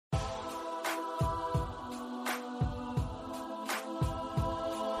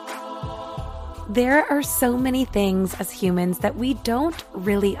There are so many things as humans that we don't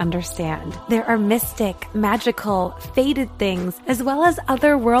really understand. There are mystic, magical, fated things, as well as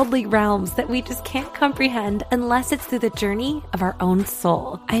otherworldly realms that we just can't comprehend unless it's through the journey of our own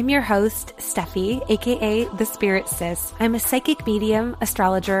soul. I'm your host, Steffi, aka The Spirit Sis. I'm a psychic medium,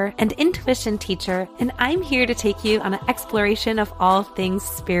 astrologer, and intuition teacher, and I'm here to take you on an exploration of all things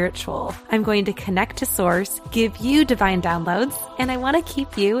spiritual. I'm going to connect to Source, give you divine downloads, and I want to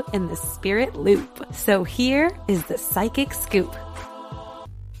keep you in the spirit loop. So here is the Psychic Scoop.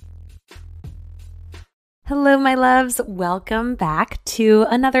 Hello, my loves. Welcome back to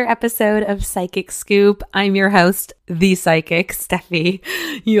another episode of Psychic Scoop. I'm your host, the Psychic, Steffi.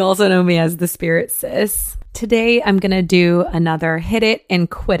 You also know me as the Spirit Sis. Today, I'm going to do another hit it and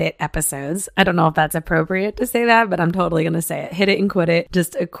quit it episodes. I don't know if that's appropriate to say that, but I'm totally going to say it. Hit it and quit it.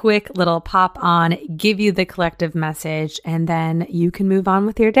 Just a quick little pop on, give you the collective message, and then you can move on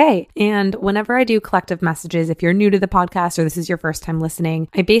with your day. And whenever I do collective messages, if you're new to the podcast or this is your first time listening,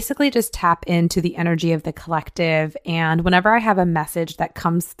 I basically just tap into the energy of the collective. And whenever I have a message that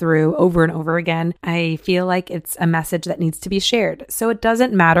comes through over and over again, I feel like it's a message that needs to be shared. So it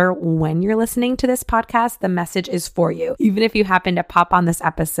doesn't matter when you're listening to this podcast, the message is for you. Even if you happen to pop on this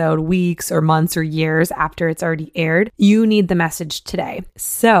episode weeks or months or years after it's already aired, you need the message today.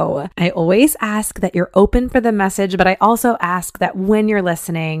 So I always ask that you're open for the message, but I also ask that when you're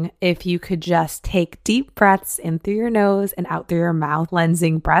listening, if you could just take deep breaths in through your nose and out through your mouth,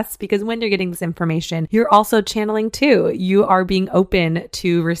 cleansing breaths, because when you're getting this information, you're also channeling too. You are being open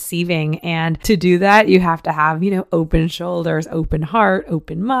to receiving. And to do that, you have to have, open shoulders, open heart,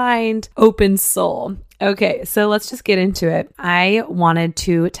 open mind, open soul. Okay, so let's just get into it. I wanted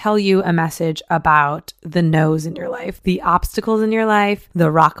to tell you a message about the no's in your life, the obstacles in your life,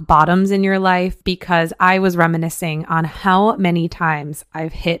 the rock bottoms in your life, because I was reminiscing on how many times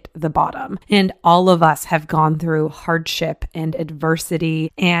I've hit the bottom. And all of us have gone through hardship and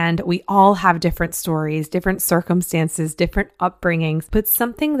adversity, and we all have different stories, different circumstances, different upbringings. But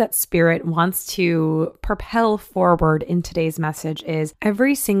something that Spirit wants to propel forward in today's message is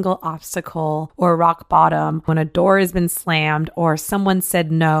every single obstacle or rock bottom, when a door has been slammed or someone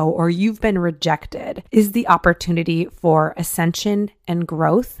said no or you've been rejected, is the opportunity for ascension and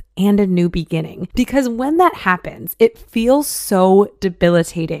growth and a new beginning. Because when that happens, it feels so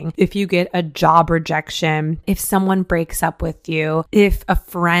debilitating. If you get a job rejection, if someone breaks up with you, if a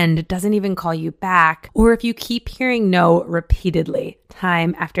friend doesn't even call you back, or if you keep hearing no repeatedly,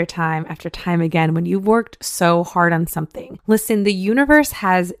 time after time after time again, when you've worked so hard on something. Listen, the universe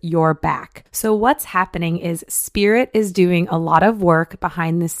has your back. So what's happening is Spirit is doing a lot of work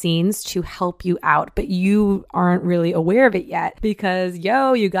behind the scenes to help you out, but you aren't really aware of it yet because,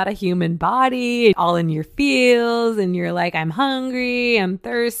 you got a human body all in your feels and you're like, I'm hungry, I'm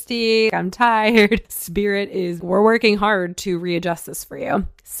thirsty, I'm tired. We're working hard to readjust this for you.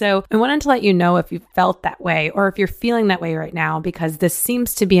 So I wanted to let you know if you felt that way or if you're feeling that way right now, because this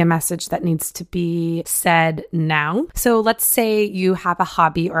seems to be a message that needs to be said now. So let's say you have a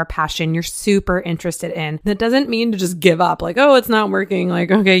hobby or a passion you're super interested in. That doesn't mean to just give up, like, oh, it's not working.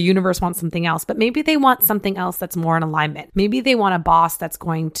 Like, okay, universe wants something else, but maybe they want something else that's more in alignment. Maybe they want a boss that's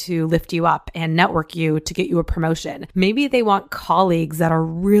going to lift you up and network you to get you a promotion. Maybe they want colleagues that are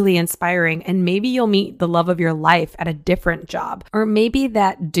really inspiring, and maybe you'll meet the love of your life at a different job. Or maybe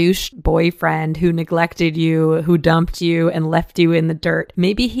that douche boyfriend who neglected you, who dumped you and left you in the dirt.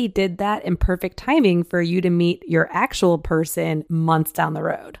 Maybe he did that in perfect timing for you to meet your actual person months down the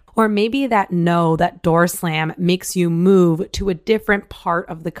road. Or maybe that door slam makes you move to a different part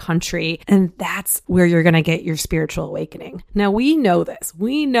of the country, and that's where you're going to get your spiritual awakening. Now, we know this.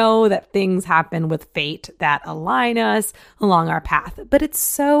 We know that things happen with fate that align us along our path, but it's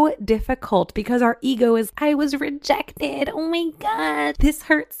so difficult because our ego is, I was rejected. Oh my God, this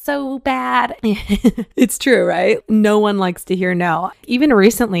hurts so bad. It's true, right? No one likes to hear no. Even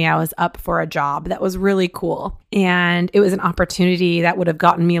recently, I was up for a job that was really cool, and it was an opportunity that would have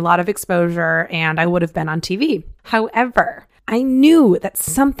gotten me a lot of exposure and I would have been on TV. However, I knew that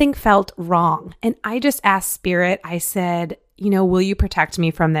something felt wrong, and I just asked Spirit, I said, will you protect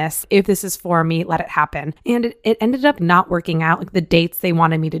me from this? If this is for me, let it happen. And it ended up not working out. Like the dates they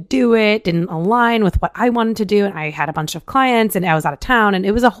wanted me to do it didn't align with what I wanted to do. And I had a bunch of clients and I was out of town and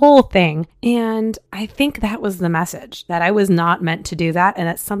it was a whole thing. And I think that was the message, that I was not meant to do that and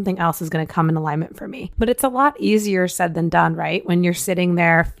that something else is going to come in alignment for me. But it's a lot easier said than done, right? When you're sitting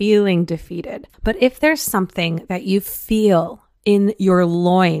there feeling defeated. But if there's something that you feel in your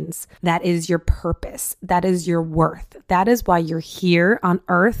loins. That is your purpose. That is your worth. That is why you're here on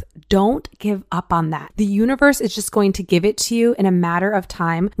earth. Don't give up on that. The universe is just going to give it to you in a matter of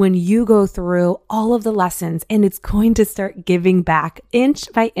time when you go through all of the lessons, and it's going to start giving back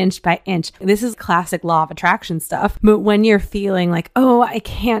inch by inch by inch. This is classic law of attraction stuff. But when you're feeling like, oh, I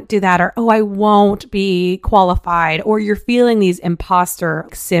can't do that, or oh, I won't be qualified, or you're feeling these imposter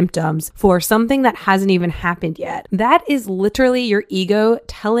symptoms for something that hasn't even happened yet, that is literally your ego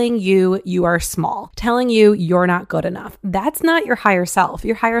telling you you are small, telling you you're not good enough. That's not your higher self.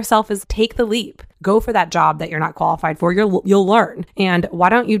 Your higher self is take the leap. Go for that job that you're not qualified for. You'll learn. And why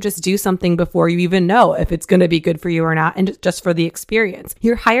don't you just do something before you even know if it's going to be good for you or not, and just for the experience?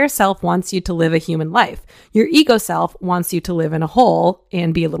 Your higher self wants you to live a human life. Your ego self wants you to live in a hole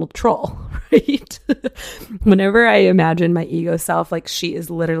and be a little troll, right? Whenever I imagine my ego self, like she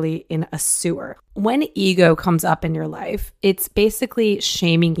is literally in a sewer. When ego comes up in your life, it's basically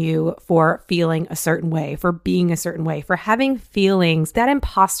shaming you for feeling a certain way, for being a certain way, for having feelings. That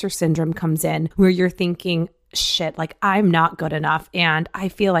imposter syndrome comes in where you're thinking, shit, like I'm not good enough and I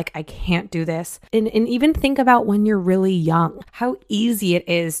feel like I can't do this. And even think about when you're really young, how easy it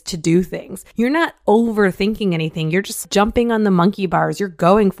is to do things. You're not overthinking anything. You're just jumping on the monkey bars. You're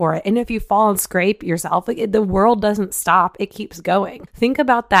going for it. And if you fall and scrape yourself, the world doesn't stop. It keeps going. Think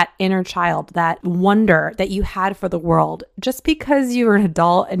about that inner child, that wonder that you had for the world. Just because you're an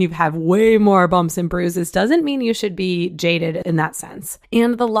adult and you've had way more bumps and bruises doesn't mean you should be jaded in that sense.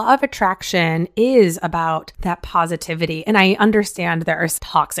 And the law of attraction is about that positivity. And I understand there is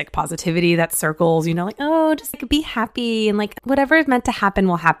toxic positivity that circles, like, oh, just like be happy and like whatever is meant to happen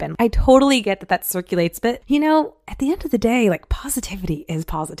will happen. I totally get that circulates, but at the end of the day, like positivity is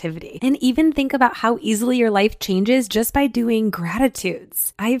positivity. And even think about how easily your life changes just by doing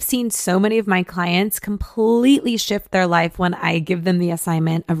gratitudes. I've seen so many of my clients completely shift their life when I give them the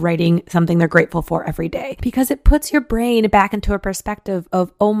assignment of writing something they're grateful for every day, because it puts your brain back into a perspective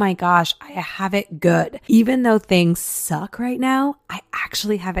of, oh my gosh, I have it good. Even though things suck right now, I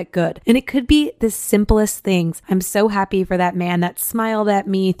actually have it good. And it could be the simplest things. I'm so happy for that man that smiled at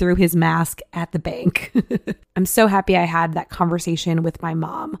me through his mask at the bank. I'm so happy I had that conversation with my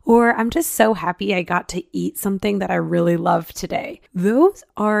mom. Or I'm just so happy I got to eat something that I really love today. Those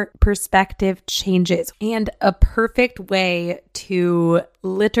are perspective changes and a perfect way to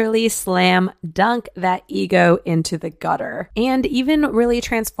literally slam dunk that ego into the gutter, and even really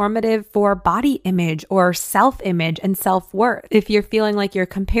transformative for body image or self-image and self-worth. If you're feeling like you're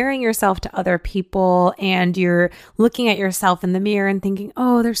comparing yourself to other people and you're looking at yourself in the mirror and thinking,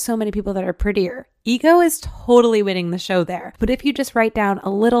 oh, there's so many people that are prettier. Ego is totally winning the show there. But if you just write down a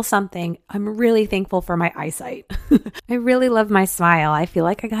little something, I'm really thankful for my eyesight. I really love my smile. I feel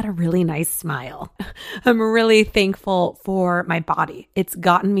like I got a really nice smile. I'm really thankful for my body. It's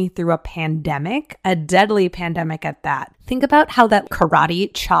gotten me through a pandemic, a deadly pandemic at that. Think about how that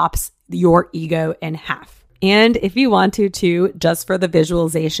karate chops your ego in half. And if you want to too, just for the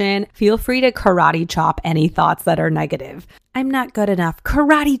visualization, feel free to karate chop any thoughts that are negative. I'm not good enough.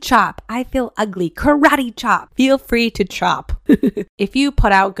 Karate chop. I feel ugly. Karate chop. Feel free to chop. If you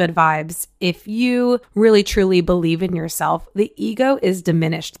put out good vibes, if you really truly believe in yourself, the ego is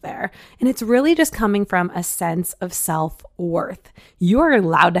diminished there. And it's really just coming from a sense of self-worth. You are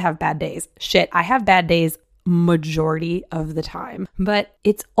allowed to have bad days. Shit, I have bad days majority of the time, but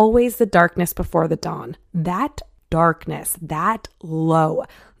it's always the darkness before the dawn. That darkness, that low,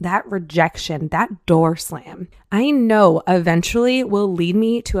 that rejection, that door slam, I know eventually will lead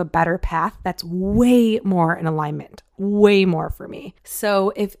me to a better path that's way more in alignment, way more for me.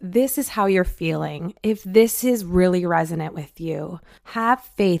 So if this is how you're feeling, if this is really resonant with you, have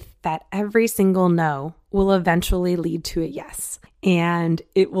faith that every single no will eventually lead to a yes. And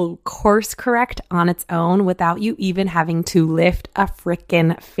it will course correct on its own without you even having to lift a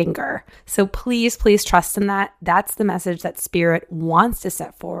freaking finger. So please, please trust in that. That's the message that Spirit wants to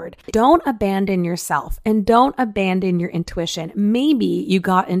set forward. Don't abandon yourself and don't abandon your intuition. Maybe you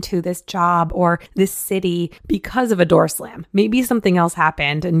got into this job or this city because of a door slam. Maybe something else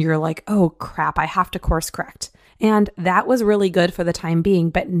happened and you're like, oh crap, I have to course correct. And that was really good for the time being,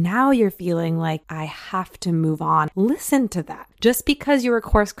 but now you're feeling like I have to move on. Listen to that. Just because you were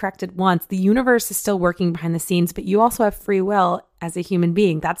course corrected once, the universe is still working behind the scenes, but you also have free will. as a human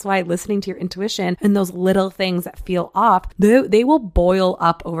being. That's why listening to your intuition and those little things that feel off, they will boil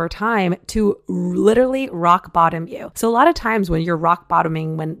up over time to literally rock bottom you. So a lot of times when you're rock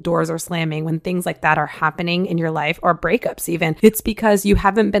bottoming, when doors are slamming, when things like that are happening in your life, or breakups even, it's because you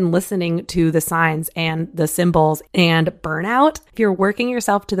haven't been listening to the signs and the symbols. And burnout, if you're working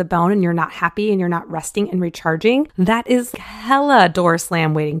yourself to the bone and you're not happy and you're not resting and recharging, that is hella door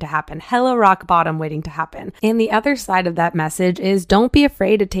slam waiting to happen, hella rock bottom waiting to happen. And the other side of that message is don't be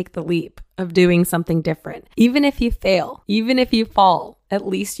afraid to take the leap of doing something different. Even if you fail, even if you fall, at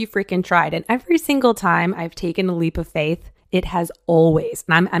least you freaking tried. And every single time I've taken a leap of faith, it has always,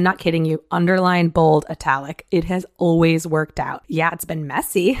 and I'm not kidding you, underline, bold, italic, it has always worked out. Yeah, it's been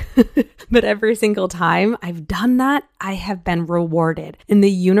messy, but every single time I've done that, I have been rewarded. And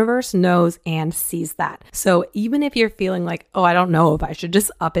the universe knows and sees that. So even if you're feeling like, oh, I don't know if I should just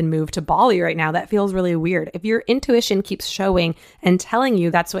up and move to Bali right now, that feels really weird. If your intuition keeps showing and telling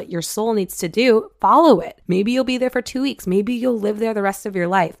you that's what your soul needs to do, follow it. Maybe you'll be there for 2 weeks. Maybe you'll live there the rest of your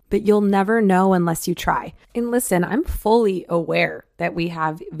life, but you'll never know unless you try. And listen, I'm fully aware that we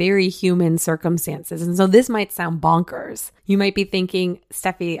have very human circumstances. And so this might sound bonkers. You might be thinking,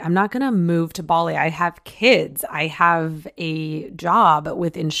 Steffi, I'm not going to move to Bali. I have kids. I have a job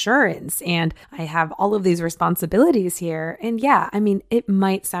with insurance and I have all of these responsibilities here. And yeah, I mean, it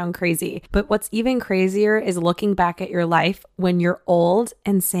might sound crazy, but what's even crazier is looking back at your life when you're old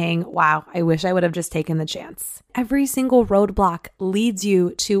and saying, wow, I wish I would have just taken the chance. Every single roadblock leads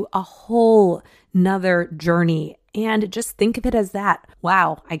you to a whole nother journey. And just think of it as that.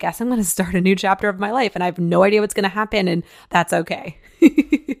 Wow, I guess I'm going to start a new chapter of my life and I have no idea what's going to happen, and that's okay.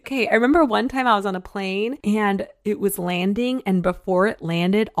 Okay, I remember one time I was on a plane and it was landing, and before it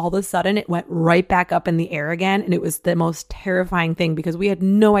landed, all of a sudden it went right back up in the air again. And it was the most terrifying thing because we had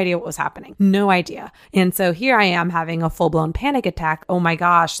no idea what was happening. No idea. And so here I am having a full-blown panic attack. Oh my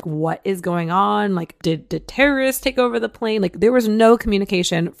gosh, what is going on? Like, did terrorists take over the plane? Like, there was no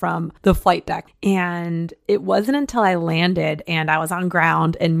communication from the flight deck. And it wasn't until I landed and I was on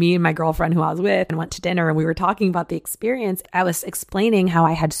ground and me and my girlfriend who I was with and went to dinner and we were talking about the experience, I was explaining how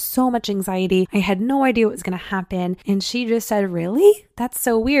I had so much anxiety. I had no idea what was going to happen. And she just said, really? That's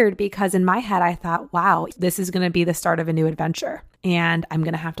so weird, because in my head, I thought, wow, this is going to be the start of a new adventure. And I'm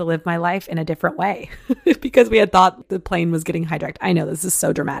going to have to live my life in a different way because we had thought the plane was getting hijacked. I know this is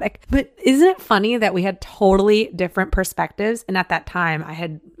so dramatic, but isn't it funny that we had totally different perspectives? And at that time, I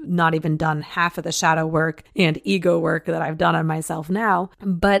had not even done half of the shadow work and ego work that I've done on myself now.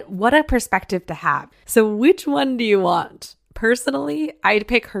 But what a perspective to have. So which one do you want? Personally, I'd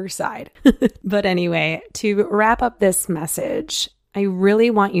pick her side. But anyway, to wrap up this message, I really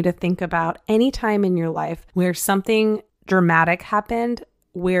want you to think about any time in your life where something dramatic happened,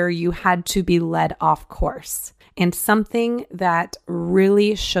 where you had to be led off course, and something that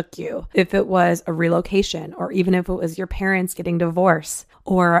really shook you. If it was a relocation, or even if it was your parents getting divorced,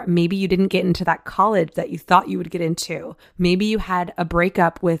 or maybe you didn't get into that college that you thought you would get into. Maybe you had a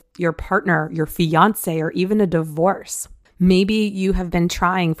breakup with your partner, your fiance, or even a divorce. Maybe you have been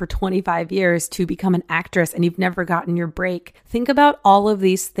trying for 25 years to become an actress and you've never gotten your break. Think about all of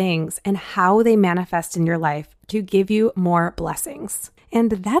these things and how they manifest in your life to give you more blessings. And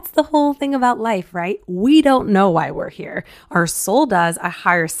that's the whole thing about life, right? We don't know why we're here. Our soul does, our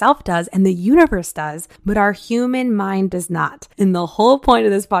higher self does, and the universe does, but our human mind does not. And the whole point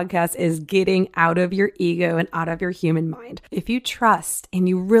of this podcast is getting out of your ego and out of your human mind. If you trust and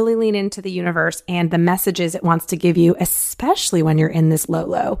you really lean into the universe and the messages it wants to give you, especially when you're in this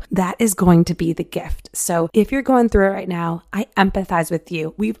low, that is going to be the gift. So if you're going through it right now, I empathize with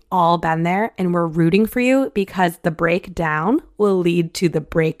you. We've all been there and we're rooting for you, because the breakdown will lead to the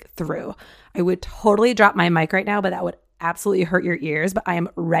breakthrough. I would totally drop my mic right now, but that would absolutely hurt your ears, but I am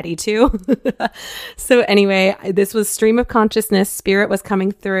ready to. So anyway, this was Stream of Consciousness. Spirit was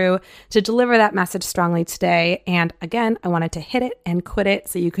coming through to deliver that message strongly today. And again, I wanted to hit it and quit it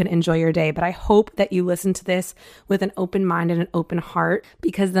so you can enjoy your day. But I hope that you listen to this with an open mind and an open heart,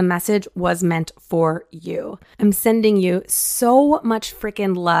 because the message was meant for you. I'm sending you so much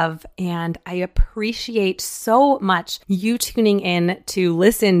freaking love, and I appreciate so much you tuning in to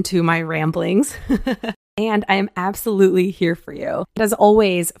listen to my ramblings. And I am absolutely here for you. As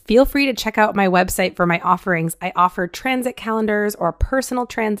always, feel free to check out my website for my offerings. I offer transit calendars or personal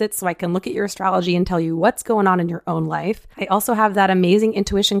transits so I can look at your astrology and tell you what's going on in your own life. I also have that amazing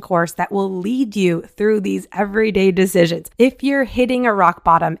intuition course that will lead you through these everyday decisions. If you're hitting a rock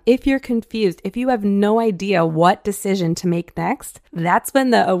bottom, if you're confused, if you have no idea what decision to make next, that's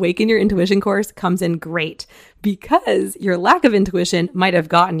when the Awaken Your Intuition course comes in great, because your lack of intuition might have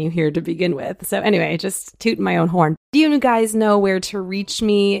gotten you here to begin with. So anyway, just tooting my own horn. Do you guys know where to reach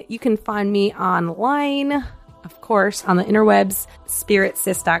me? You can find me online, of course, on the interwebs,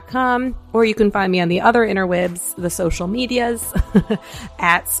 spiritsis.com, or you can find me on the other interwebs, the social medias,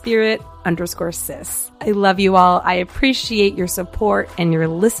 at spirit_sis. I love you all. I appreciate your support and your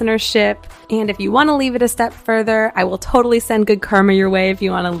listenership. And if you want to leave it a step further, I will totally send good karma your way if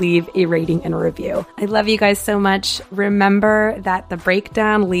you want to leave a rating and a review. I love you guys so much. Remember that the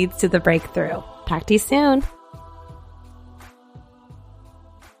breakdown leads to the breakthrough. Talk to you soon.